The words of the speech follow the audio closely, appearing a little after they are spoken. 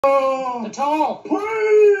The tall.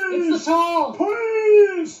 Please. It's the tall.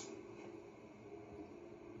 Please.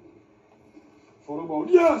 Photo mode.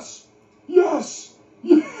 Yes. Yes.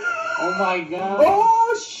 Yes. Oh my god.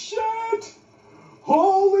 Oh shit.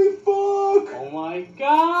 Holy fuck. Oh my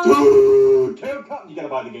god. Dude. You gotta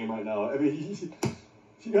buy the game right now. I mean,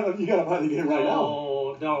 you gotta buy the game right now.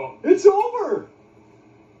 Oh, don't. It's over.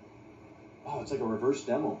 Oh, it's like a reverse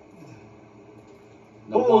demo.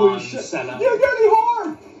 The Holy one shit. setup. You're getting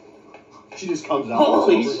hard. She just comes out.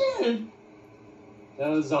 Holy shit. That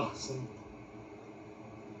was awesome.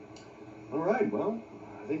 All right, well,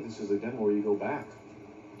 I think this is the demo where you go back.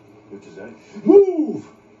 Which is that? Move!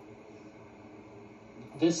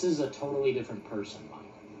 This is a totally different person, Mike.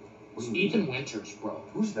 It's Ethan Winters, bro.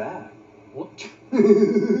 Who's that? What?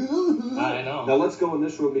 I know. Now let's go in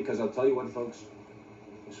this room because I'll tell you what, folks.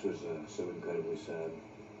 This was so incredibly sad.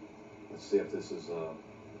 Let's see if this is.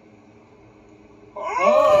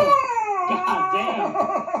 Oh! God damn!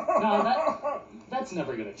 No, that's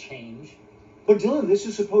never gonna change. But Dylan, this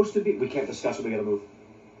is supposed to be. We can't discuss it. We gotta move.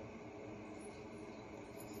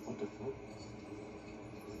 What the fuck?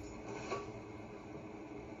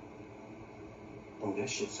 Oh, that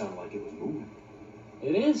shit sounded like it was moving.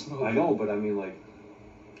 It is moving. I know, but I mean, like,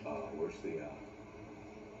 where's the?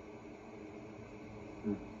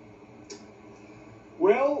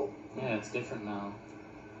 Well. Yeah, it's different now.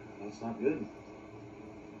 That's not good.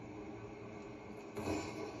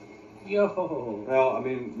 Yo. Well, I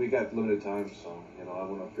mean, we got limited time, so, you know, I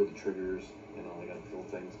want to feel the triggers, you know, I got to feel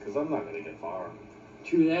things, because I'm not going to get far.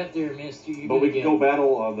 True that there, mister. But we can go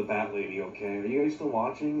battle the Bat Lady, okay? Are you guys still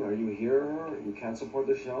watching? Are you here? You can't support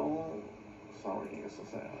the show? Sorry, it's so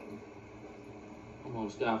sad.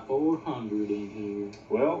 Almost got 400 in here.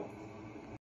 Well,